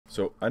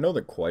So I know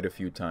that quite a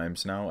few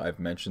times now I've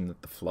mentioned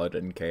that the Flood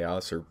and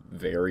Chaos are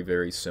very,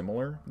 very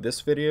similar.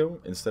 This video,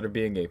 instead of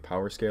being a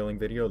power scaling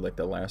video like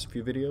the last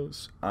few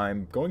videos,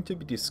 I'm going to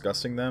be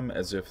discussing them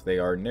as if they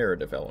are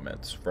narrative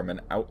elements from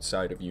an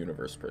outside of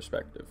universe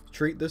perspective.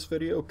 Treat this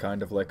video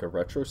kind of like a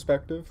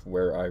retrospective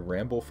where I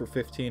ramble for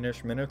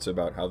 15-ish minutes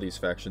about how these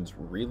factions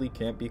really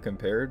can't be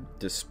compared,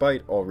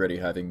 despite already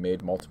having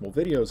made multiple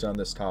videos on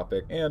this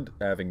topic and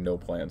having no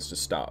plans to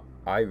stop.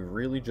 I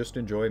really just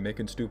enjoy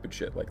making stupid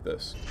shit like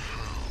this.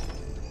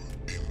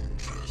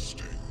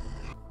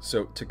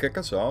 So, to kick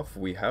us off,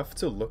 we have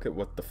to look at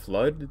what the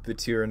Flood, the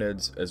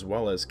Tyranids, as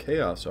well as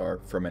Chaos are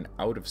from an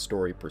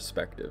out-of-story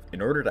perspective.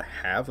 In order to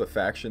have a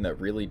faction that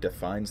really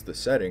defines the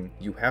setting,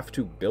 you have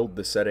to build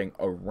the setting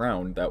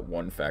around that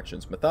one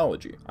faction's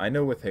mythology. I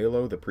know with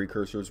Halo, the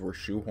precursors were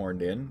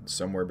shoehorned in,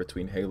 somewhere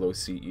between Halo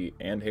CE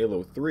and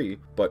Halo 3,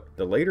 but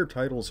the later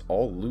titles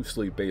all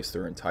loosely base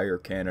their entire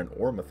canon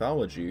or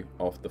mythology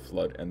off the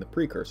Flood and the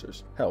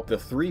precursors. Hell, the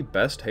three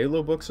best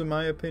Halo books in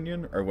my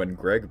opinion are when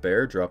Greg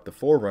Bear dropped the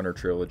Forerunner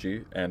trilogy,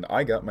 and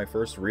I got my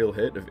first real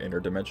hit of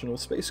interdimensional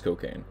space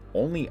cocaine.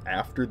 Only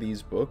after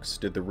these books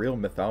did the real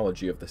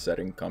mythology of the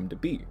setting come to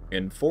be.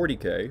 In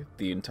 40k,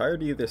 the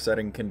entirety of the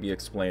setting can be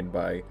explained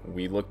by,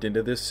 we looked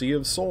into this Sea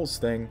of Souls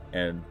thing,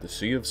 and the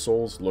Sea of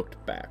Souls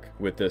looked back,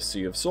 with this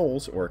Sea of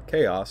Souls, or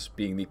Chaos,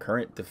 being the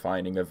current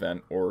defining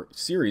event or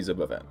series of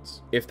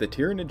events. If the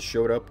Tyranids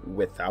showed up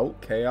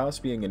without Chaos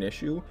being an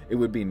issue, it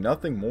would be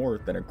nothing more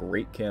than a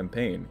great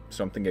campaign,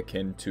 something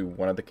akin to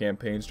one of the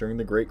campaigns during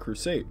the Great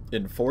Crusade.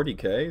 In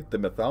 40k, the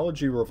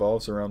mythology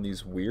revolves around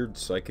these weird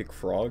psychic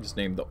frogs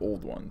named the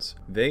Old Ones.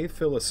 They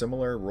fill a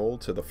similar role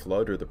to the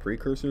Flood or the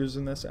precursors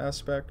in this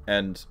aspect,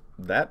 and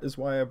that is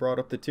why I brought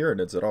up the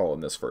Tyranids at all in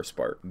this first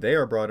part. They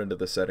are brought into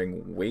the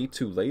setting way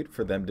too late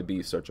for them to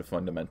be such a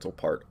fundamental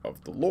part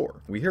of the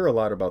lore. We hear a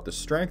lot about the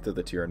strength of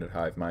the Tyranid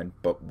hive mind,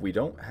 but we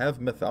don't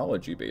have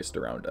mythology based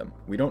around them.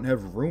 We don't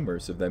have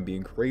rumors of them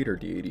being creator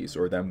deities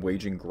or them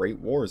waging great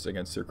wars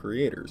against their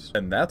creators.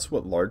 And that's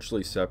what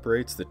largely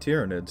separates the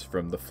Tyranids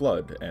from the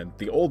Flood, and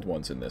the Old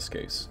Ones in this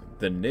case.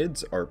 The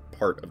Nids are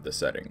part of the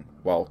setting,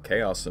 while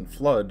Chaos and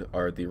Flood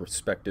are the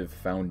respective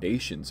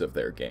foundations of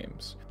their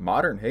games.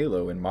 Modern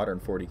Halo and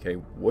modern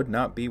 40k would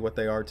not be what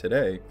they are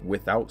today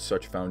without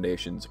such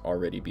foundations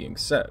already being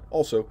set.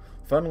 Also,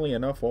 funnily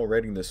enough, while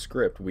writing this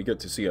script, we get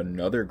to see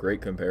another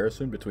great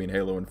comparison between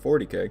Halo and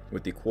 40k,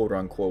 with the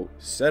quote-unquote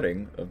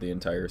setting of the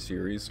entire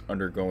series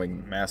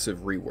undergoing massive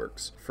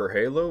reworks. For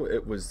Halo,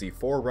 it was the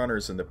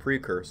Forerunners and the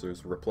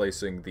Precursors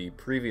replacing the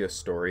previous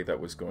story that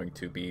was going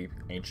to be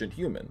Ancient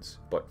Humans.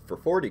 But for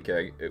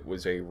 40k, it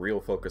was a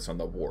real focus on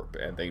the warp,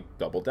 and they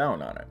doubled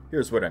down on it.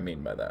 Here's what I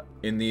mean by that.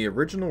 In the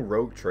original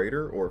Rogue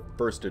Trader, or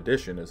First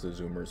Edition as the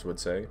Zoomers would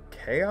say,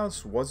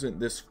 Chaos wasn't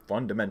this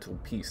fundamental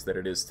piece that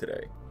it is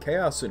today.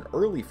 Chaos in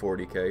early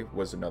 40k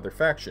was another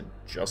faction,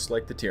 just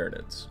like the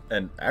Tyranids.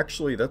 And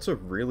actually, that's a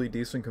really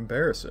decent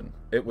comparison.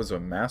 It was a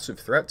massive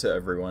threat to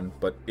everyone,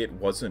 but it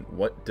wasn't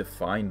what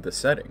defined the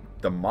setting.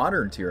 The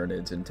modern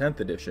Tyranids in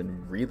 10th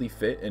edition really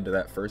fit into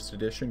that first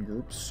edition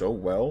group so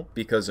well,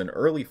 because in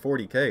early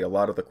 40k, a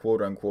lot of the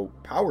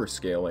quote-unquote power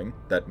scaling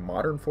that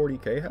modern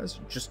 40k has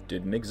just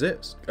didn't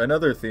exist.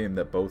 Another theme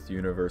that both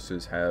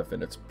universes have,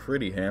 and it's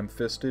pretty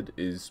ham-fisted,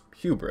 is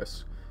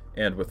hubris.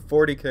 And with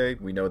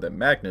 40k, we know that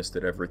Magnus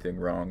did everything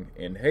wrong.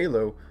 In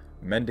Halo,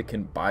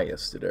 Mendicant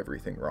Bias did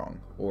everything wrong.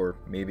 Or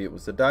maybe it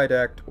was the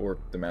Didact or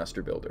the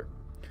Master Builder.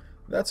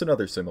 That's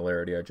another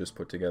similarity I just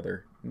put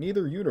together.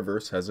 Neither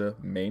universe has a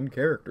main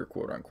character,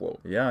 quote-unquote.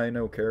 Yeah, I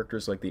know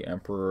characters like the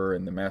Emperor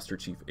and the Master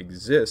Chief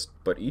exist,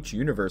 but each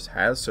universe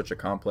has such a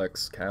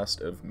complex cast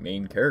of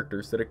main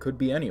characters that it could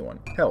be anyone.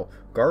 Hell,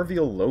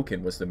 Garviel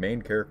Loken was the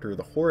main character of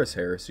the Horus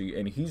Heresy,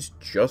 and he's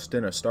just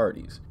in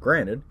Astartes.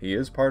 Granted, he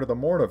is part of the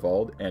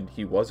Mornivald, and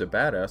he was a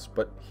badass,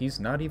 but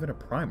he's not even a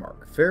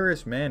Primarch.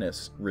 Ferrus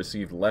Manus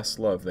received less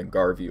love than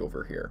Garvey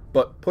over here.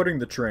 But putting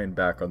the train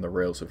back on the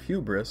rails of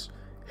hubris,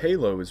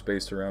 Halo is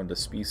based around a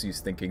species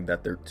thinking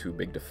that they're too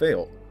big to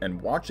fail, and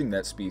watching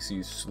that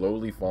species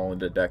slowly fall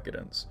into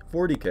decadence.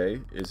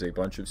 40k is a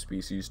bunch of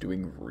species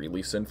doing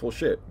really sinful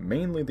shit,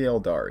 mainly the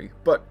Eldari,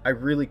 but I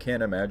really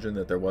can't imagine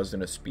that there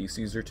wasn't a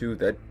species or two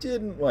that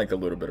didn't like a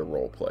little bit of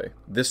roleplay.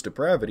 This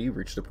depravity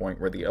reached a point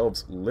where the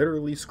elves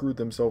literally screwed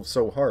themselves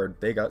so hard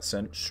they got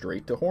sent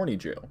straight to horny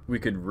jail. We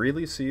could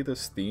really see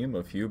this theme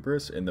of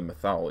hubris in the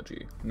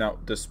mythology. Now,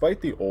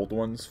 despite the Old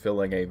Ones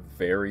filling a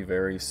very,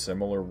 very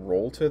similar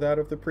role to that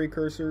of the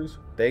precursors,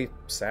 they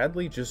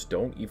sadly just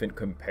don't even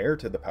compare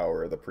to the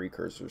power of the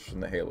precursors from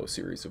the Halo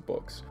series of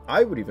books.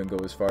 I would even go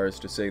as far as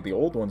to say the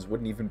Old Ones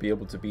wouldn't even be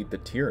able to beat the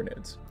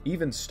Tyranids.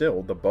 Even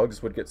still, the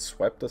bugs would get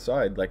swept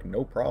aside like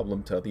no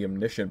problem to the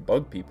omniscient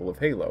bug people of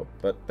Halo,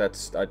 but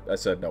that's, I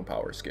said no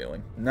power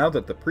scaling. Now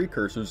that the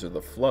precursors are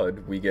the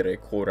Flood, we get a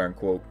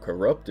quote-unquote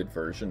corrupted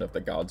version of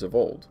the gods of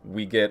old.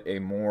 We get a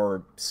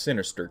more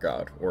sinister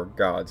god, or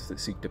gods that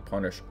seek to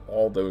punish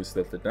all those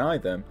that deny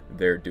them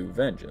their due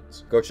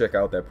vengeance. Go check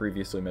out that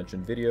previously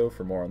mentioned video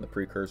for more on the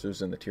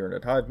precursors and the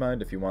Tyranid hive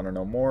mind if if you want to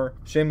know more.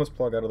 Shameless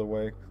plug out of the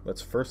way,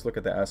 let's first look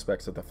at the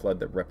aspects of the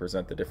Flood that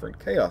represent the different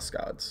Chaos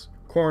Gods.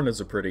 Khorne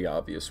is a pretty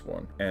obvious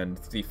one, and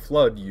the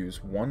Flood use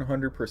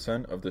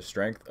 100% of the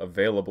strength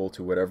available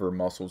to whatever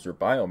muscles or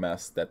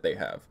biomass that they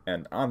have.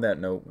 And on that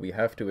note, we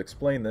have to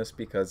explain this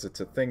because it's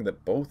a thing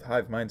that both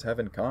hive minds have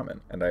in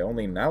common, and I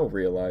only now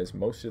realize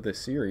most of this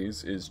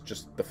series is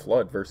just the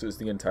Flood versus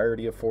the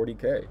entirety of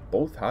 40k.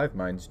 Both hive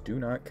minds do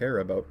not care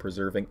about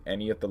preserving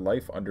any of the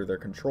life under their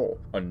control.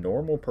 A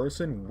normal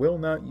person will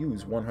not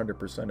use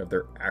 100% of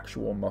their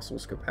actual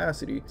muscles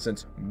capacity,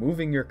 since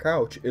moving your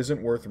couch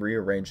isn't worth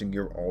rearranging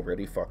your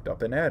already fucked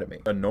up anatomy.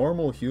 A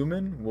normal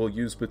human will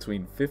use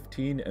between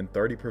 15 and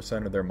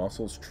 30% of their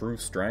muscles' true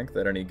strength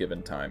at any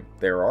given time.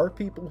 There are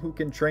people who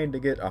can train to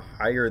get a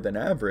higher than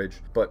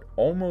average, but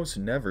almost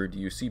never do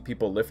you see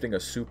people lifting a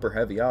super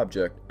heavy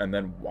object and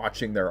then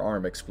watching their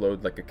arm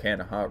explode like a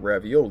can of hot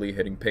ravioli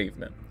hitting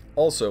pavement.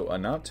 Also, a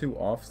not too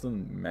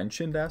often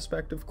mentioned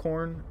aspect of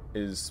Khorne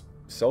is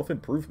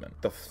self-improvement.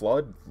 The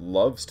Flood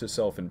loves to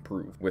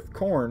self-improve. With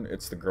Khorne,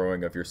 it's the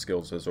growing of your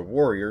skills as a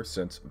warrior,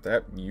 since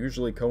that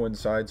usually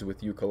coincides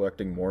with you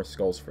collecting more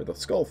skulls for the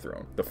Skull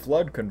Throne. The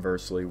Flood,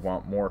 conversely,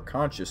 want more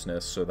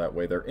consciousness so that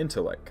way their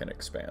intellect can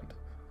expand.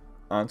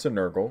 On to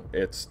Nurgle,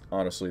 it's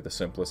honestly the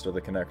simplest of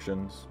the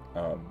connections.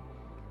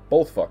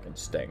 Both fucking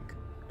stink.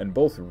 And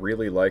both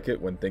really like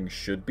it when things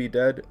should be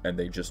dead, and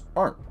they just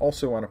aren't.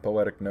 Also, on a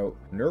poetic note,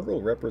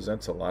 Nurgle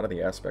represents a lot of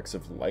the aspects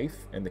of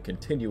life and the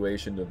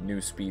continuation of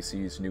new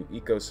species, new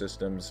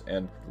ecosystems,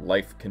 and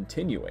life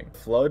continuing.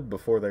 Flood,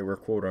 before they were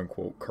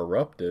quote-unquote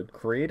corrupted,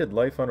 created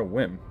life on a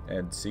whim,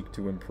 and seek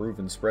to improve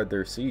and spread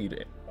their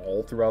seed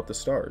all throughout the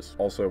stars.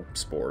 Also,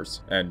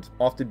 spores. And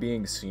often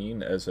being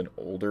seen as an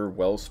older,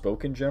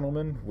 well-spoken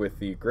gentleman, with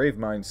the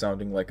Gravemind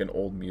sounding like an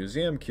old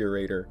museum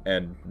curator,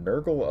 and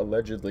Nurgle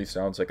allegedly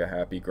sounds like a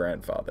happy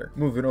grandfather.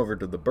 Moving over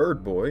to the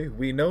Bird Boy,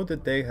 we know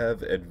that they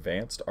have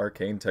advanced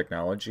arcane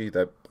technology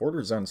that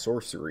borders on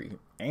sorcery,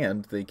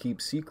 and they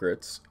keep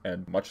secrets,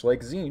 and much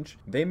like Tzeentch,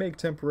 they make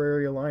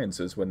temporary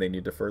alliances when they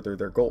need to further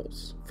their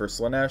goals. For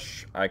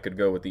Slaanesh, I could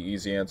go with the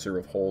easy answer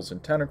of holes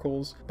and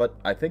tentacles, but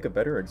I think a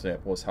better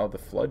example is how the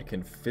Flood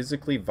can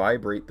physically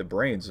vibrate the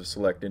brains of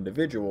select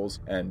individuals,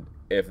 and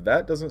if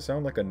that doesn't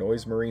sound like a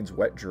Noise Marine's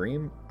wet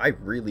dream, I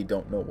really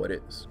don't know what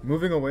is.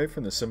 Moving away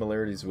from the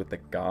similarities with the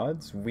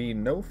gods, we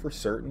know for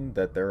certain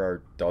that there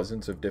are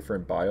dozens of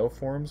different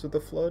bioforms of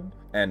the Flood,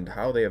 and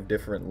how they have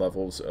different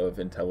levels of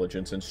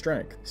intelligence and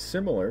strength,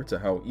 similar to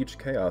how each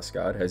Chaos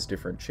God has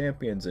different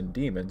champions and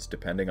demons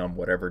depending on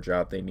whatever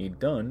job they need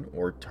done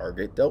or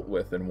target dealt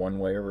with in one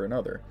way or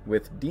another.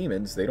 With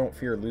demons, they don't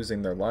fear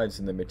losing their lives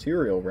in the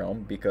material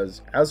realm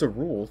because, as a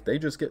rule, they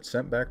just get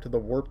sent back to the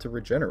warp to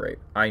regenerate.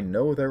 I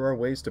know there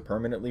are ways to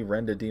permanently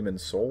rend a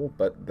demon's soul,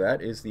 but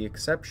that is the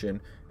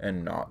exception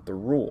and not the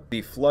rule.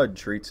 The Flood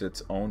treats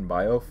its own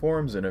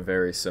bioforms in a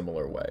very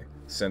similar way,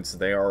 since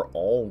they are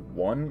all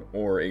one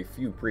or a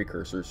few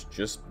precursors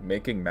just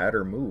making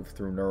matter move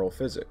through neural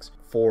physics.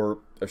 For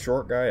a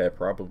short guy, I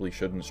probably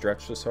shouldn't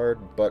stretch this hard,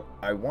 but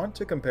I want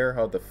to compare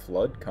how the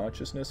Flood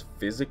consciousness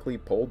physically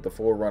pulled the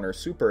Forerunner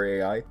Super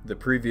AI, the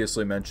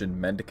previously mentioned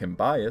Mendicant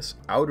Bias,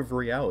 out of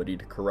reality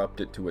to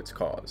corrupt it to its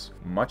cause.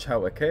 Much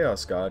how a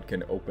Chaos God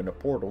can open a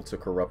portal to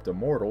corrupt a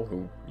mortal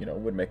who,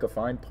 would make a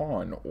fine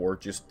pawn, or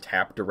just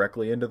tap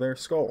directly into their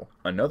skull.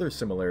 Another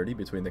similarity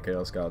between the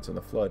Chaos Gods and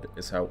the Flood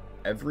is how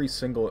every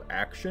single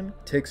action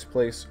takes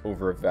place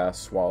over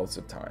vast swaths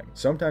of time,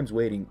 sometimes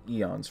waiting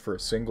eons for a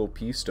single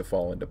piece to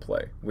fall into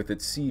play, with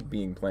its seed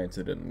being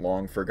planted in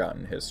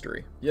long-forgotten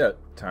history. Yet,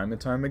 time and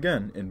time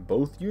again, in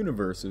both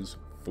universes,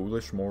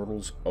 foolish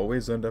mortals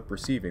always end up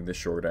receiving the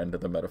short end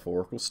of the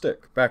metaphorical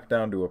stick. Back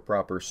down to a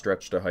proper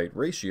stretch-to-height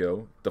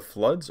ratio, the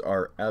Floods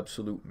are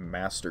absolute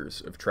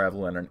masters of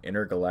travel on an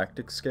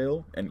intergalactic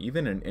scale, and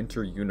even an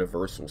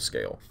inter-universal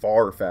scale,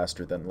 far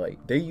faster than light.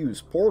 They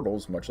use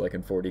portals, much like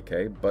in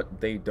 40k,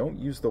 but they don't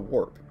use the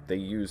warp. They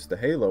use the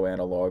Halo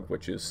analog,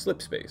 which is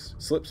slipspace.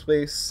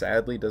 Slipspace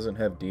sadly doesn't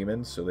have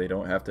demons, so they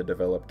don't have to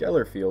develop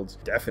Geller fields,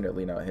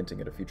 definitely not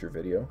hinting at a future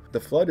video. The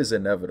Flood is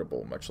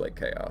inevitable, much like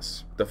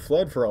Chaos. The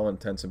Flood, for all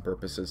intents and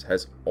purposes,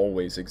 has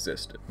always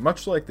existed.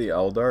 Much like the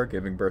Eldar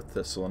giving birth to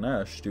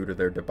Slaanesh due to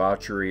their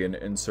debauchery and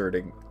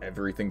inserting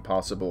everything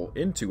possible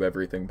into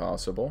everything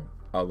possible,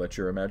 I'll let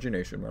your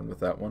imagination run with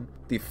that one.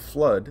 The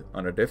Flood,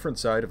 on a different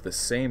side of the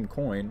same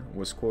coin,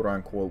 was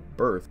quote-unquote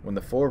birthed when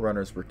the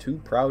Forerunners were too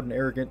proud and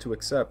arrogant to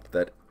accept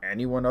that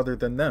anyone other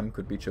than them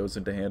could be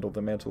chosen to handle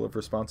the mantle of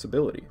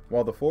responsibility.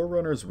 While the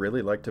Forerunners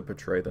really like to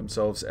portray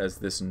themselves as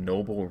this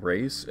noble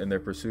race in their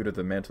pursuit of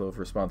the mantle of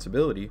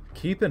responsibility,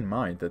 keep in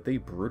mind that they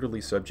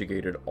brutally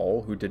subjugated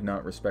all who did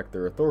not respect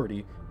their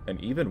authority and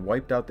even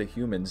wiped out the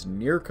humans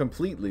near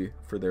completely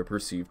for their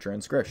perceived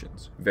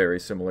transgressions. Very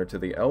similar to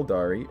the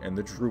Eldari and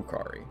the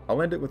Drukhari.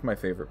 I'll end it with my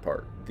favorite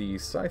part, the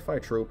sci-fi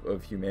trope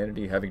of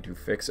humanity having to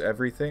fix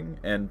everything,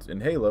 and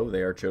in Halo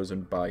they are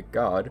chosen by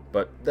God,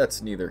 but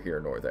that's neither here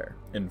nor there.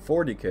 In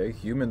 40k,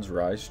 humans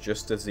rise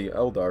just as the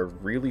Eldar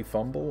really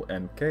fumble,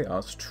 and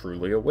chaos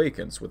truly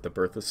awakens with the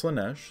birth of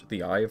Slaanesh,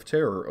 the Eye of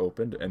Terror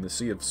opened, and the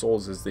Sea of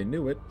Souls as they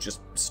knew it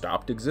just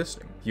stopped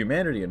existing.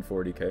 Humanity in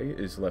 40k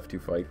is left to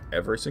fight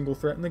every single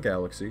threat in the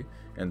galaxy,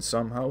 and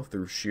somehow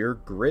through sheer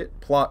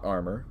grit, plot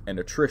armor, and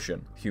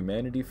attrition,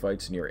 humanity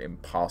fights near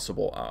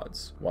impossible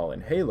odds. While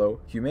in Halo,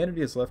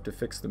 humanity is left to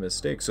fix the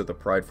mistakes of the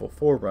prideful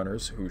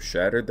Forerunners who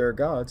shattered their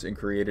gods and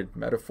created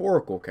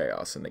metaphorical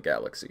chaos in the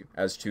galaxy,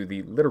 as to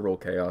the literal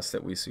chaos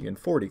that we see in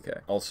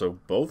 40k. Also,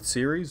 both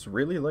series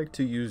really like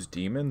to use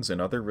demons and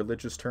other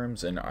religious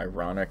terms in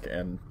ironic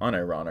and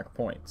unironic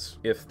points.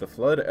 If the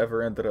Flood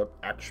ever ended up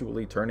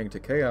actually turning to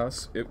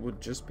chaos, it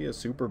would just be a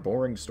super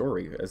boring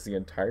story, as the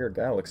entire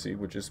galaxy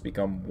would just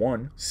become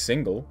one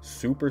single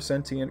super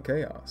sentient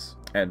chaos.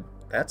 And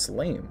that's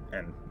lame,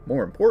 and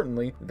more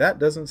importantly, that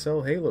doesn't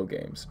sell Halo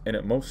games, and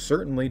it most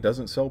certainly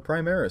doesn't sell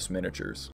Primaris miniatures.